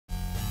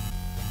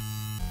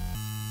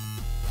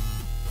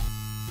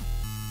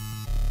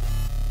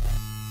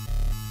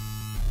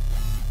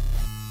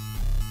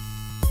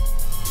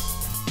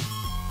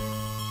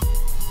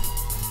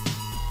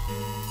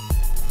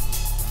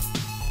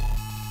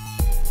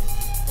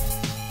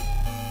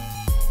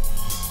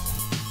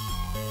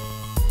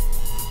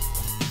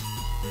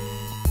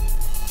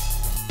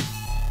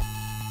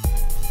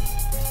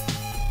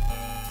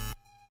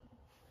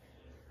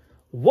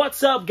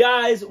What's up,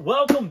 guys?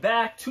 Welcome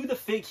back to the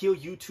Fake Heel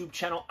YouTube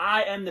channel.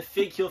 I am the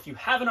Fake Heel. If you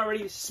haven't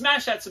already,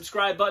 smash that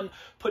subscribe button.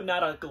 Putting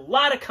out a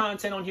lot of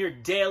content on here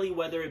daily,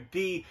 whether it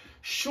be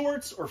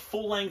shorts or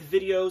full-length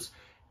videos.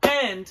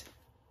 And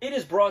it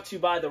is brought to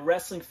you by the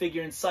Wrestling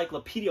Figure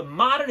Encyclopedia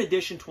Modern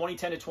Edition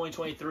 2010 to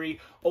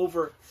 2023.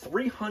 Over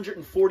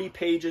 340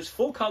 pages,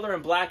 full color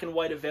and black and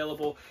white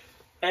available.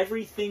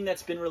 Everything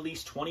that's been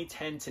released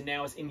 2010 to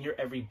now is in here.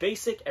 Every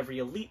basic, every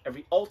elite,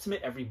 every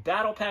ultimate, every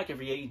battle pack,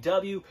 every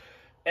AEW,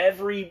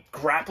 every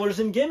grapplers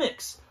and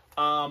gimmicks.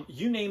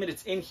 You name it,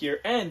 it's in here.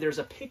 And there's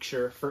a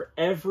picture for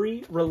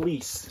every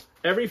release.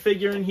 Every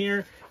figure in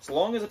here, as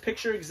long as a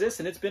picture exists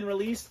and it's been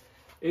released,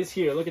 is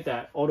here. Look at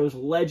that. All those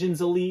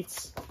Legends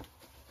Elites.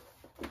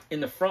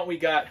 In the front, we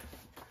got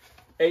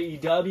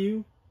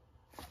AEW.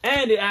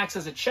 And it acts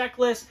as a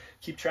checklist.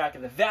 Keep track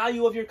of the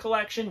value of your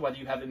collection, whether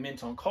you have it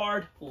mint on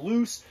card,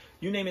 loose,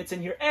 you name it's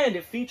in here. And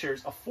it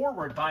features a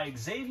foreword by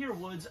Xavier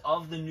Woods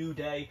of The New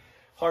Day,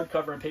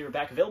 hardcover and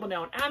paperback, available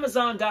now on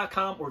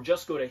Amazon.com, or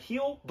just go to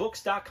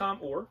heelbooks.com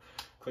or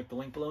click the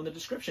link below in the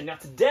description. Now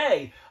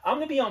today, I'm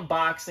going to be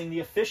unboxing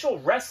the official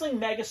Wrestling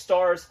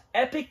Megastars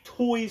Epic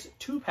Toys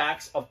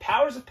 2-packs of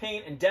Powers of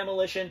Pain and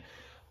Demolition.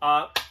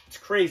 It's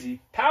crazy.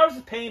 Powers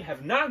of Pain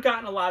have not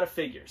gotten a lot of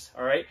figures,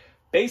 all right?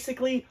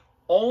 Basically,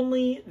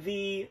 only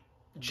the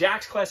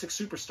Jakks Classic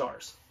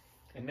Superstars.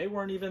 And they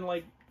weren't even,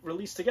 like,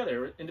 released together. They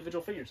were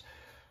individual figures.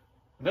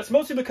 And that's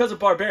mostly because of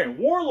Barbarian.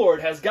 Warlord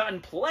has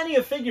gotten plenty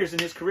of figures in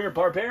his career.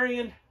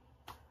 Barbarian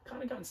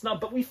kind of gotten snubbed.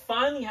 But we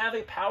finally have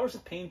a Powers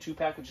of Pain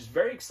 2-pack, which is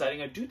very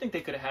exciting. I do think they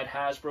could have had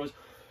Hasbro's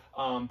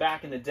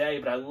back in the day,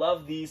 but I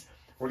love these.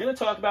 We're going to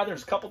talk about,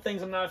 there's a couple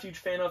things I'm not a huge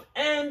fan of.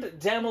 And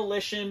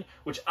Demolition,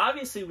 which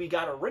obviously we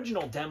got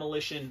original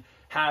Demolition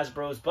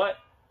Hasbro's, but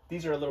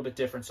these are a little bit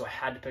different, so I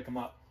had to pick them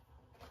up.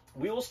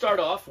 We will start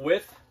off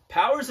with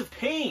Powers of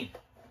Pain.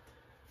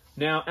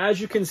 Now, as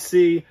you can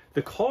see,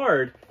 the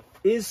card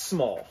is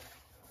small,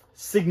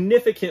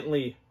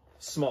 significantly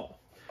small.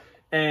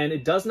 And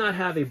it does not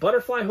have a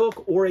butterfly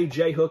hook or a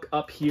J hook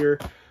up here.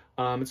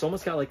 It's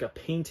almost got like a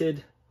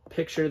painted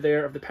picture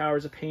there of the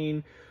Powers of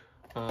Pain.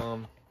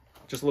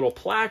 Just a little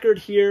placard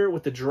here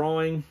with the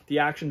drawing, the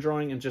action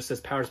drawing, and just says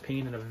Powers of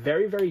Pain in a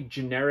very, very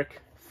generic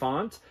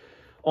font.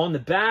 On the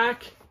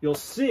back, you'll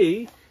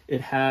see it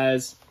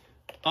has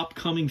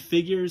upcoming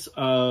figures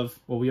of,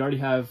 well, we already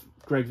have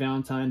Greg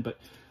Valentine, but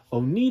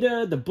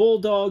Onita, the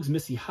Bulldogs,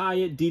 Missy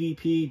Hyatt,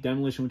 DDP,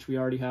 Demolition, which we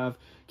already have,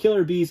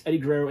 Killer Bees, Eddie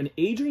Guerrero, and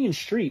Adrian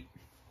Street.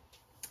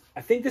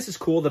 I think this is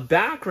cool. The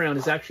background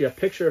is actually a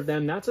picture of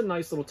them. That's a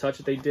nice little touch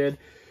that they did.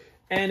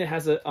 And it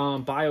has a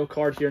bio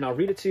card here, and I'll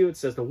read it to you. It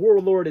says the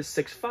Warlord is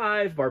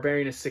 6'5",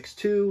 Barbarian is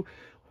 6'2".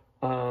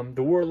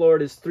 The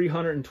Warlord is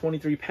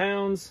 323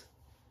 pounds.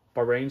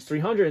 Barbarian's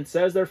 300. It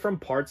says they're from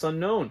parts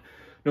unknown.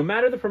 No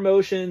matter the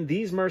promotion,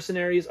 these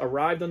mercenaries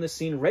arrived on the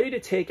scene ready to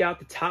take out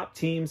the top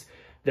teams.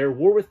 Their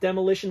war with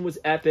Demolition was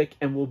epic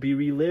and will be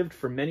relived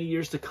for many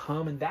years to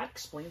come, and that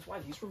explains why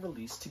these were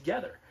released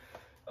together.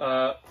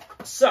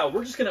 So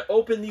we're just going to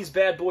open these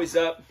bad boys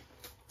up.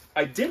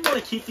 I did want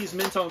to keep these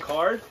mint on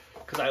card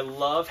because I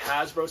love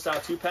Hasbro style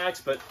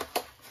 2-packs, but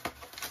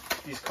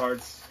these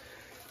cards,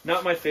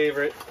 not my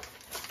favorite.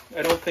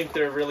 I don't think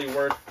they're really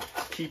worth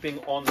keeping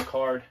on the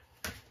card.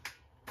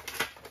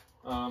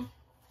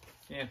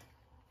 Yeah.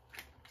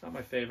 Not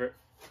my favorite.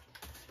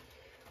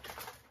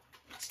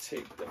 Let's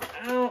take them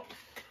out.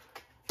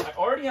 I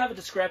already have a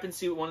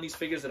discrepancy with one of these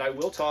figures that I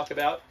will talk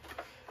about.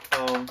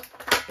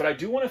 But I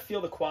do want to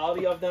feel the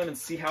quality of them and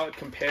see how it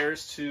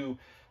compares to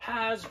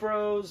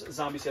Hasbro's,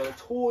 Zombie Sailor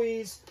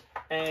Toys,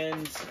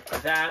 and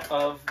that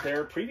of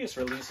their previous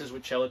releases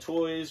with Cella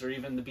Toys or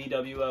even the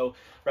BWO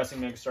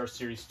Wrestling Megastars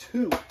Series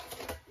 2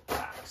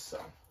 packs.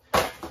 So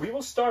we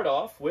will start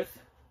off with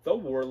the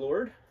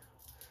Warlord.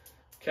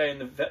 Okay,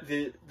 and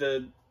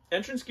the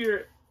entrance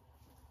gear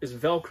is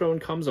Velcro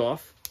and comes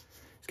off.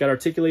 It's got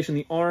articulation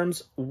in the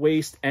arms,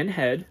 waist, and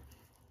head.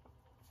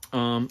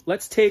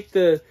 Let's take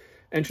the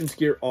entrance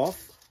gear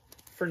off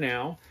for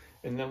now,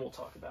 and then we'll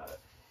talk about it.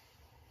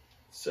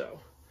 So,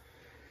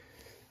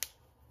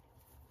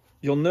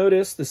 you'll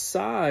notice the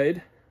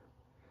side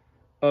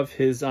of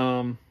his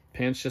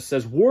pants just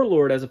says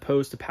Warlord as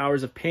opposed to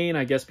Powers of Pain,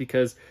 I guess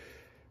because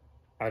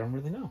I don't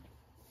really know.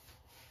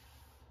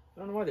 I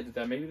don't know why they did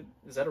that. Maybe,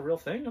 is that a real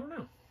thing? I don't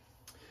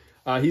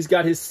know. He's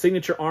got his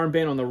signature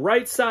armband on the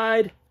right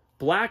side,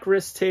 black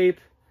wrist tape,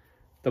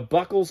 the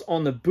buckles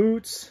on the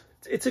boots.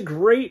 It's a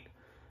great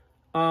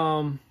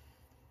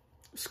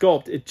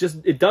sculpt.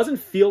 It doesn't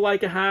feel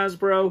like a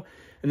Hasbro,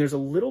 and there's a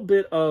little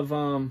bit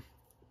of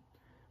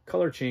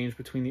color change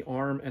between the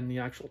arm and the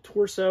actual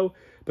torso,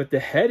 but the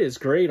head is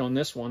great on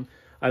this one.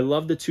 I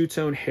love the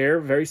two-tone hair,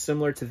 very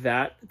similar to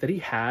that he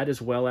had,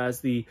 as well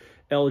as the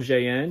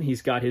LJN.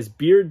 He's got his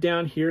beard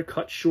down here,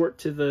 cut short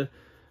to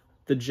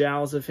the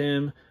jowls of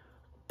him.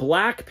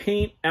 Black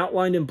paint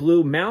outlined in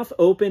blue, mouth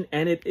open,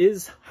 and it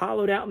is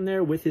hollowed out in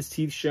there with his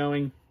teeth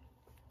showing.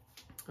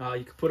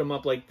 You can put him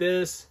up like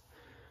this,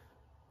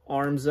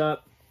 arms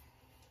up.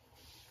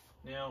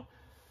 Now,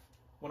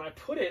 when I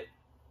put it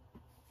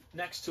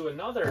next to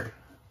another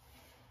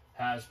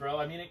Hasbro.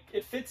 I mean,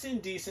 it fits in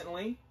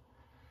decently.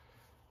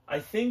 I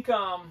think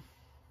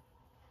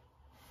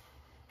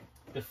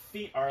the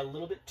feet are a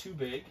little bit too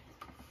big,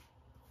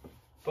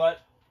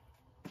 but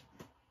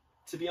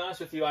to be honest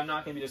with you, I'm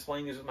not going to be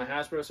displaying these with my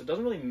Hasbro, so it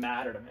doesn't really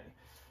matter to me.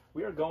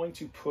 We are going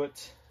to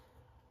put...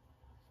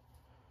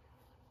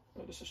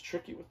 Oh, this is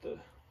tricky with the...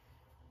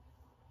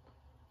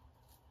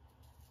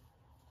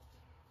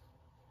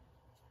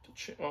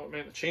 Oh,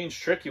 man, the chain's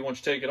tricky once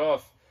you take it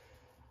off.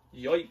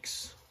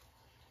 Yikes.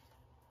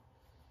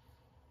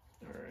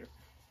 All right.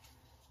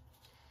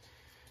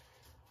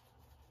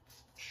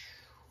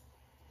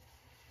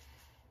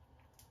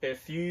 A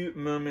few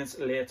moments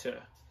later.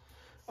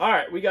 All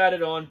right, we got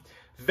it on.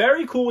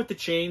 Very cool with the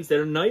chains.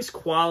 They're nice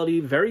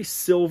quality, very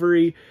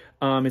silvery.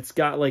 It's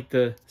got like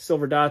the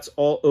silver dots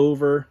all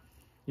over,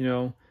 you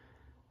know,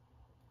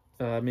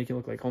 make it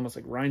look like almost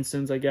like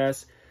rhinestones, I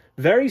guess.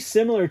 Very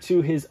similar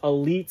to his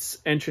Elite's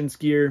entrance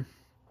gear,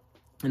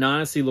 and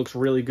honestly looks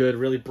really good.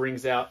 Really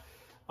brings out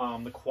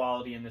the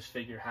quality in this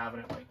figure having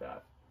it like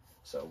that.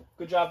 So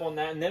good job on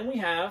that. And then we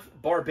have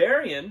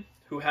Barbarian,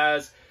 who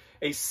has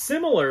a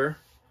similar...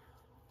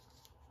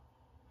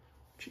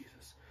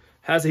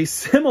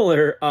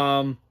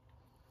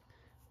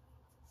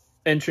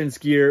 entrance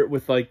gear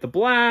with like the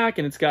black,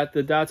 and it's got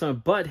the dots on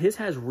it, but his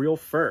has real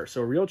fur.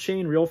 So real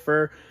chain, real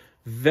fur,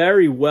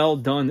 very well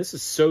done. This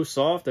is so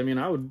soft. I mean,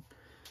 I would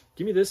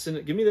give me this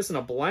in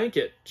a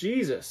blanket.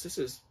 Jesus, this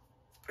is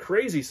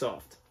crazy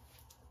soft.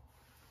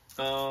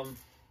 All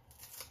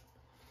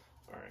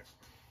right,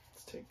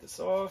 let's take this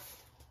off.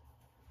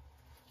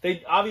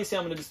 Obviously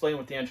I'm going to display them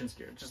with the entrance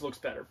gear. It just looks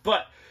better.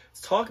 But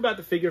let's talk about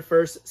the figure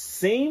first.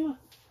 Same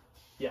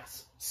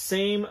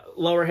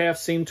lower half,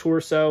 same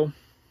torso.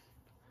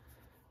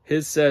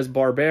 His says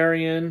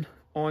Barbarian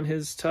on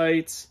his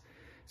tights.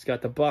 He's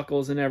got the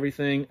buckles and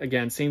everything.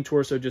 Again, same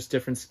torso, just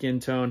different skin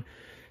tone.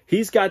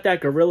 He's got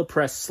that Gorilla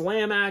Press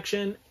slam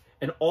action.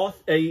 And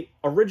a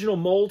original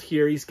mold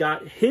here. He's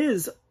got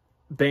his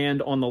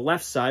band on the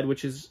left side,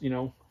 which is, you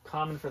know,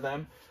 common for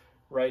them.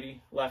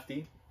 Righty,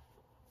 lefty.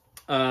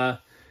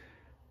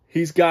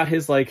 He's got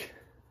his, like,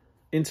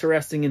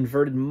 interesting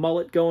inverted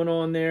mullet going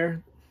on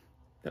there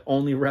that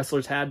only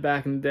wrestlers had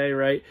back in the day,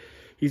 right?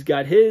 He's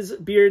got his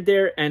beard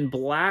there and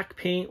black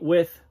paint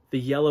with the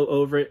yellow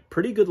over it.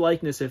 Pretty good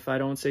likeness if I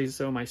don't say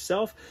so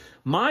myself.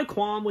 My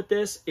qualm with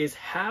this is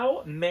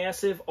how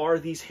massive are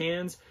these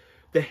hands?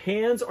 The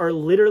hands are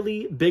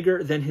literally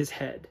bigger than his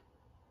head.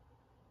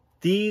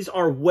 These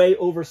are way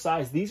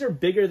oversized. These are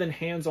bigger than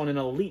hands on an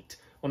Elite,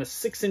 on a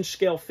 6-inch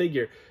scale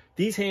figure.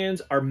 These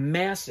hands are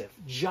massive,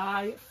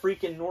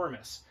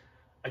 freaking-normous.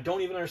 I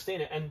don't even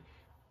understand it. And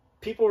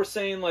people were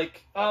saying,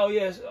 like, oh,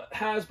 yes,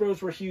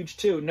 Hasbro's were huge,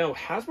 too. No,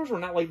 Hasbro's were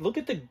not. Like, look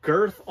at the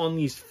girth on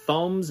these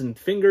thumbs and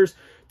fingers.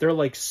 They're,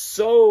 like,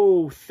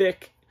 so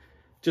thick.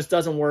 Just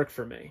doesn't work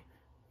for me.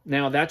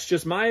 Now, that's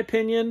just my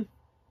opinion.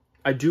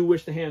 I do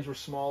wish the hands were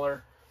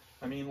smaller.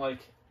 I mean, like,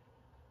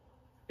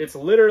 it's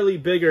literally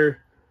bigger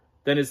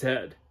than his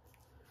head.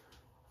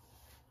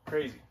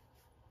 Crazy.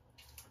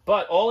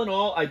 But all in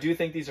all, I do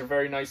think these are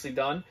very nicely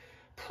done.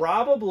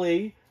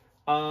 Probably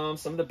some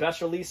of the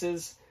best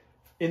releases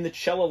in the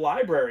Cello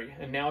library.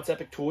 And now it's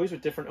Epic Toys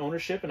with different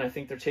ownership, and I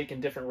think they're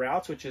taking different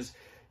routes, which is,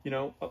 you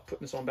know,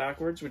 putting this on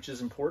backwards, which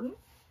is important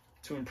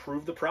to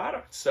improve the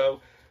product. So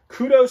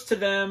kudos to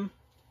them.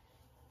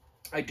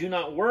 I do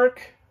not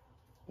work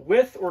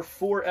with or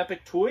for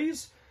Epic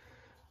Toys.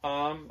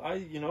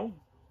 You know,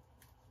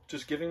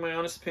 just giving my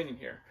honest opinion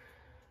here.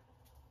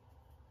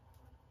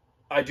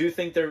 I do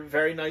think they're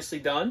very nicely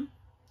done.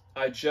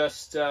 I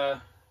just, yeah,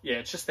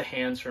 it's just the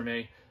hands for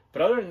me.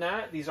 But other than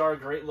that, these are a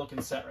great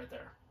looking set right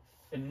there.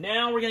 And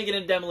now we're going to get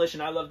into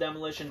Demolition. I love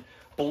Demolition.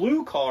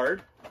 Blue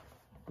card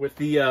with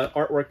the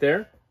artwork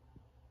there.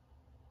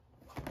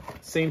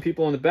 Same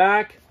people in the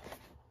back.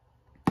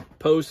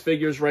 Pose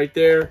figures right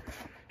there.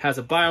 Has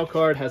a bio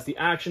card. Has the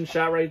action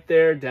shot right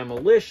there.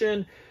 Demolition.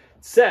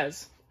 It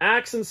says,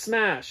 Axe and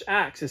Smash.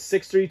 Axe is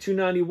 6'3",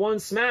 291.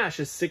 Smash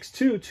is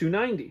 6'2",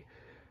 290.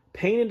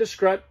 Pain and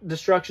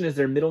Destruction is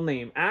their middle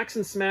name. Axe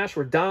and Smash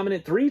were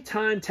dominant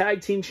 3-time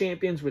tag team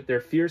champions, with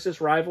their fiercest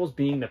rivals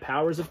being the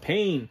Powers of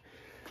Pain.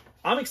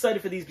 I'm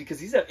excited for these because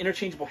these have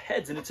interchangeable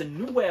heads, and it's a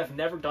new way. I've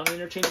never done an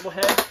interchangeable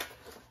head.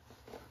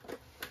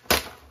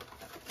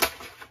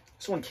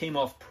 This one came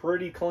off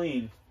pretty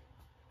clean.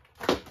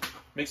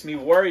 Makes me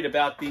worried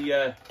about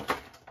the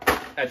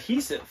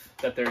adhesive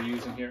that they're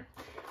using here.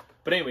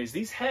 But anyways,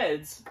 these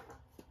heads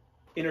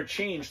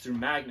interchange through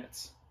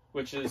magnets,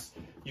 which is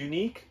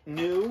unique,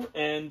 new,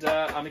 and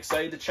I'm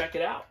excited to check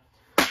it out.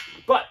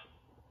 But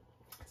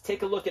let's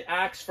take a look at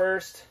Axe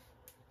first.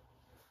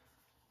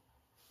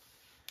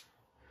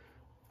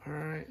 All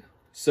right.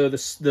 So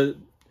the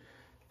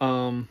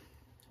what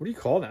do you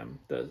call them?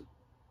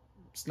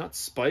 It's not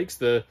spikes.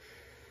 I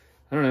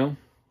don't know.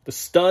 The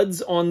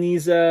studs on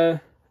these the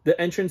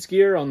entrance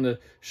gear on the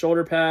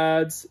shoulder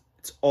pads.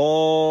 It's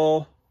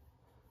all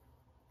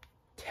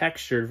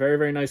textured, very,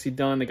 very nicely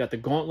done. They got the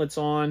gauntlets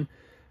on.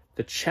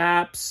 The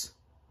chaps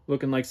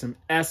looking like some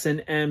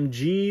S&M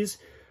Gs.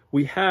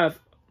 We have...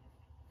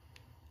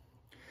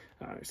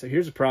 All right, so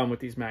here's the problem with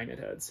these magnet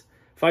heads.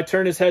 If I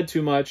turn his head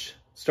too much,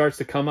 it starts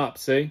to come up,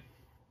 see?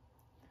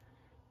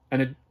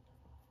 And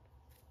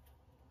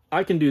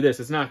I can do this.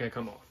 It's not going to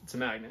come off. It's a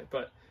magnet,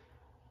 but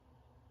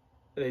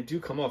they do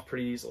come off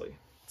pretty easily.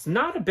 It's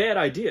not a bad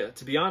idea,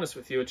 to be honest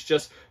with you. It's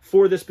just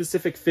for the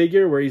specific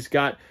figure where he's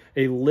got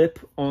a lip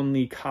on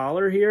the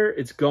collar here,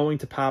 it's going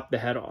to pop the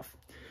head off.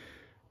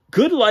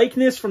 Good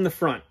likeness from the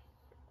front.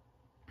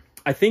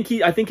 I think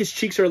his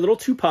cheeks are a little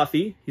too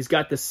puffy. He's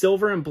got the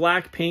silver and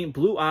black paint,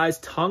 blue eyes,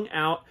 tongue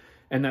out,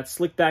 and that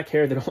slick back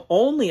hair that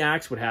only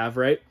Axe would have,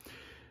 right?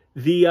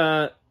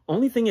 The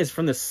only thing is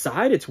from the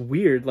side, it's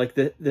weird. Like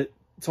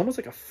it's almost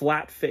like a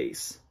flat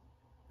face.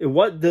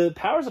 The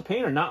Powers of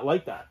Pain are not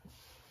like that.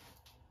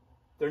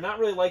 They're not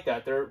really like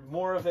that. They're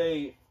more of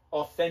a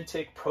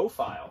authentic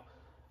profile.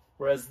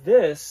 Whereas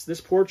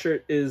this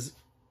portrait is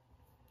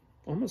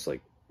almost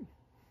like,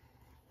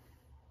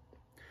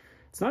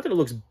 it's not that it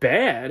looks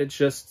bad, it's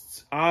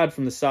just odd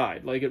from the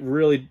side. Like, it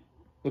really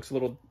looks a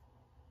little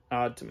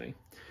odd to me.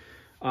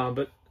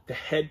 But the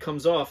head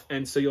comes off,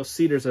 and so you'll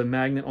see there's a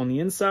magnet on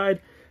the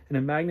inside and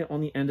a magnet on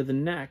the end of the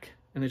neck,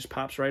 and it just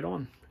pops right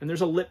on. And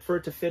there's a lip for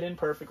it to fit in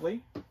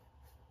perfectly.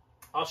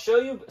 I'll show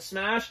you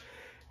Smash.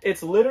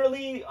 It's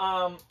literally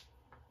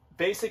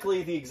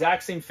basically the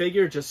exact same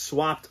figure, just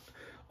swapped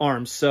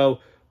arms. So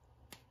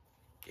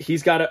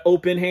he's got an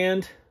open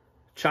hand,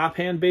 chop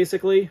hand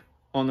basically,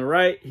 on the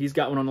right. He's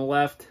got one on the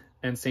left,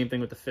 and same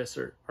thing with the fists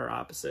are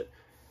opposite.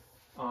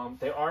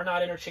 They are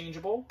not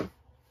interchangeable.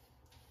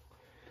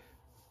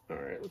 All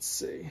right, let's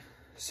see.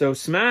 So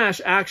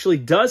Smash actually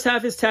does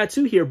have his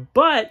tattoo here,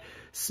 but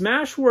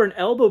Smash wore an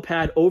elbow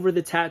pad over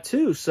the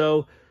tattoo.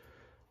 So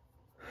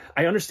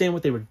I understand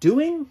what they were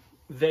doing.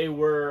 They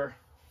were,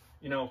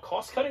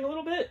 cost cutting a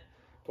little bit,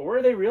 but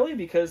were they really?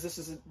 Because this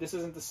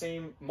isn't the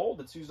same mold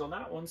that's used on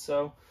that one.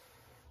 So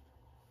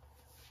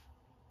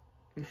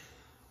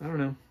I don't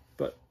know,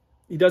 but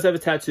he does have a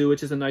tattoo,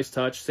 which is a nice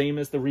touch. Same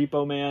as the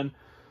Repo Man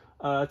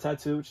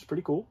tattoo, which is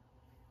pretty cool.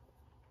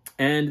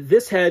 And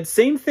this head,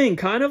 same thing,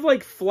 kind of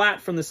like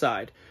flat from the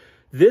side.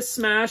 This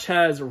Smash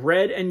has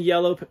red and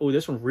yellow. Oh,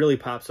 this one really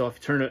pops off.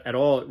 If you turn it at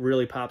all, it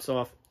really pops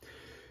off.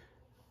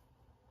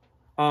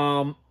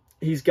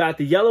 He's got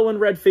the yellow and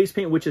red face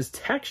paint, which is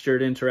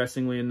textured,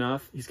 interestingly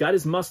enough. He's got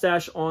his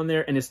mustache on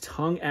there and his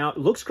tongue out. It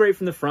looks great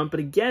from the front, but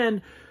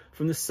again,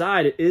 from the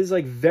side, it is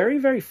like very,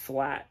 very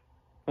flat.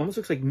 Almost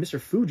looks like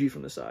Mr. Fuji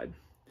from the side.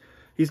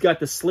 He's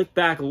got the slick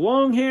back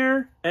long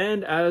hair,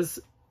 and as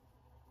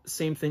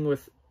same thing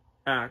with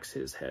Axe,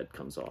 his head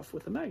comes off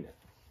with a magnet.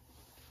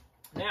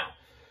 Now,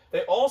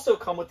 they also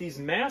come with these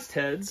mast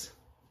heads,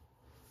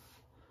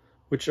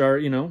 which are,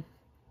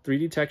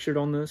 3D textured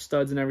on the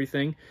studs and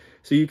everything.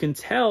 So you can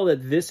tell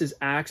that this is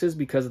Axe's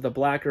because of the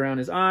black around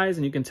his eyes,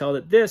 and you can tell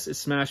that this is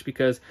Smash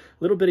because a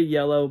little bit of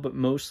yellow, but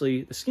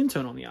mostly the skin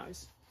tone on the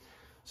eyes.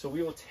 So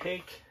we will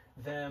take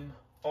them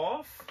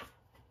off.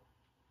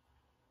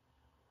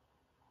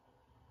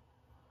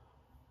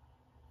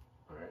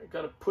 All right,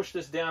 got to push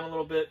this down a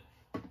little bit.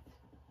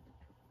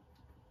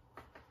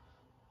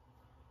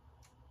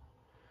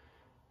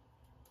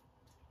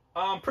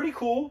 Pretty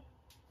cool.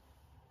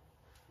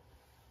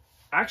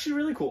 Actually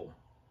really cool.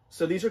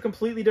 So these are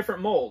completely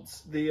different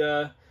molds.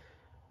 The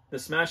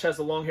Smash has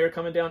the long hair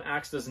coming down.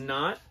 Axe does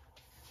not.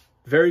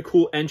 Very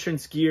cool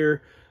entrance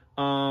gear.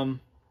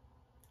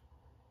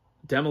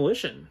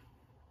 Demolition.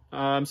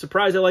 I'm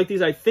surprised I like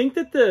these. I think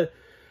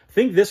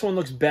this one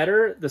looks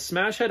better. The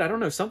Smash head, I don't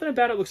know. Something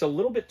about it looks a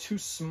little bit too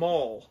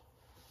small.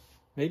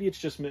 Maybe it's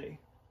just me.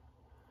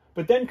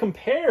 But then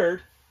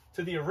compared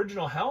to the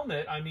original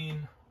helmet, I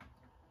mean,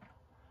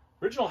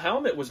 original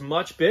helmet was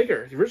much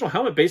bigger. The original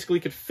helmet basically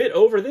could fit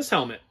over this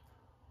helmet.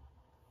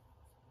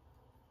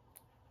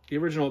 The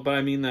original, but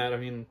I mean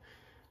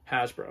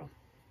Hasbro.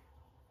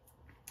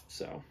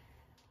 So,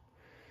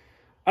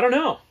 I don't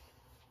know.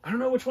 I don't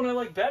know which one I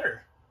like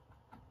better.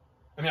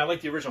 I mean, I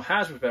like the original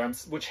Hasbro better.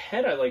 Which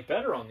head I like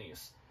better on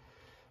these?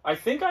 I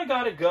think I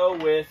gotta go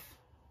with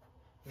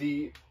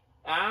the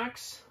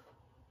Axe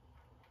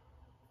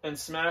and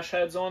Smash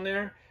heads on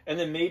there, and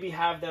then maybe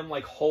have them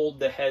like hold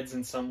the heads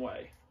in some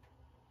way.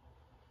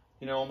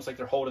 Almost like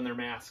they're holding their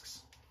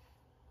masks.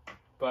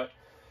 But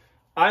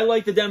I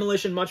like the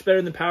Demolition much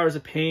better than Powers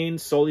of Pain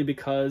solely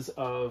because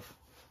of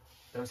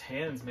those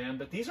hands, man.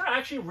 But these are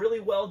actually really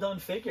well done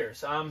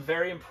figures. I'm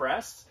very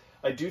impressed.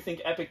 I do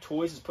think Epic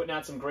Toys is putting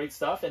out some great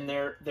stuff, and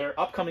their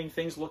upcoming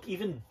things look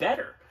even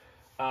better.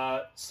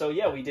 So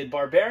yeah, we did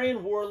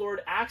Barbarian,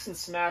 Warlord, Axe and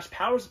Smash,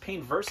 Powers of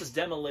Pain versus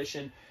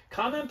Demolition.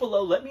 Comment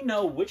below, let me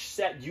know which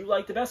set you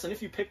like the best, and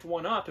if you picked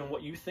one up and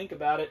what you think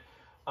about it.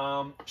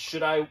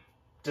 Should I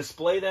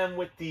display them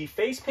with the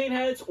face paint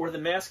heads or the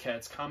mask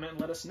heads? Comment and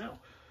let us know.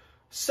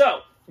 So,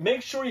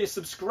 make sure you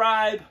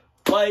subscribe,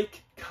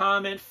 like,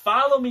 comment,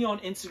 follow me on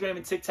Instagram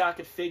and TikTok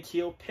at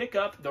FigHeal. Pick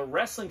up the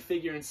Wrestling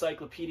Figure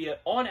Encyclopedia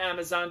on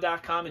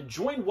Amazon.com and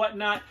join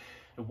Whatnot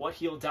at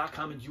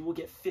WhatHeal.com, and you will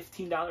get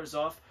 $15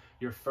 off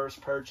your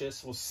first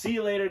purchase. We'll see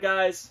you later,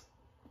 guys.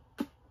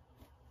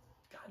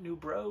 got new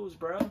bros,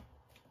 bro.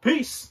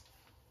 Peace.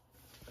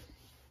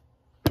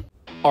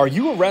 Are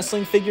you a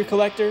wrestling figure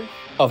collector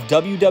of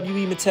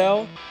WWE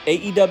Mattel,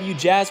 AEW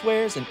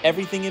Jazzwares, and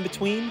everything in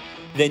between?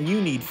 Then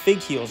you need Fig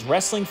Heel's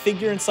Wrestling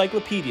Figure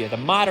Encyclopedia, the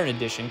modern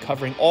edition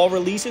covering all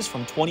releases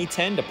from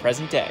 2010 to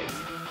present day.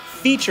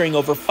 Featuring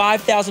over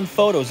 5,000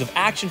 photos of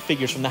action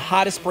figures from the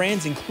hottest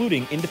brands,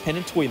 including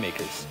independent toy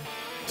makers.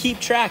 Keep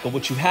track of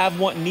what you have,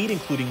 want, and need,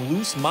 including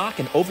loose, mock,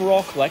 and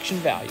overall collection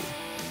value.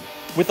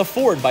 With a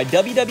foreword by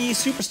WWE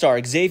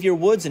superstar Xavier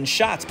Woods and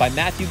shots by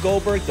Matthew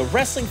Goldberg, the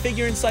Wrestling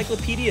Figure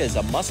Encyclopedia is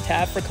a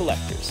must-have for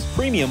collectors.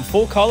 Premium,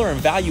 full-color,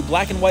 and value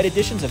black and white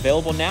editions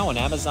available now on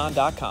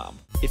Amazon.com.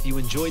 If you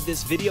enjoyed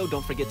this video,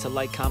 don't forget to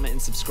like, comment,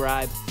 and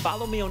subscribe.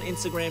 Follow me on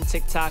Instagram,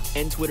 TikTok,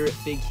 and Twitter at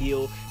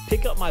FigHeel.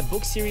 Pick up my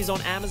book series on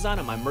Amazon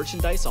and my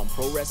merchandise on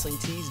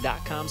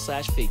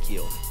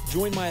ProWrestlingTees.com/FigHeel.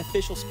 Join my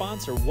official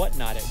sponsor,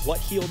 Whatnot, at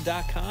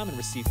WhatHeal.com and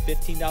receive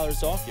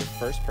 $15 off your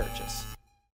first purchase.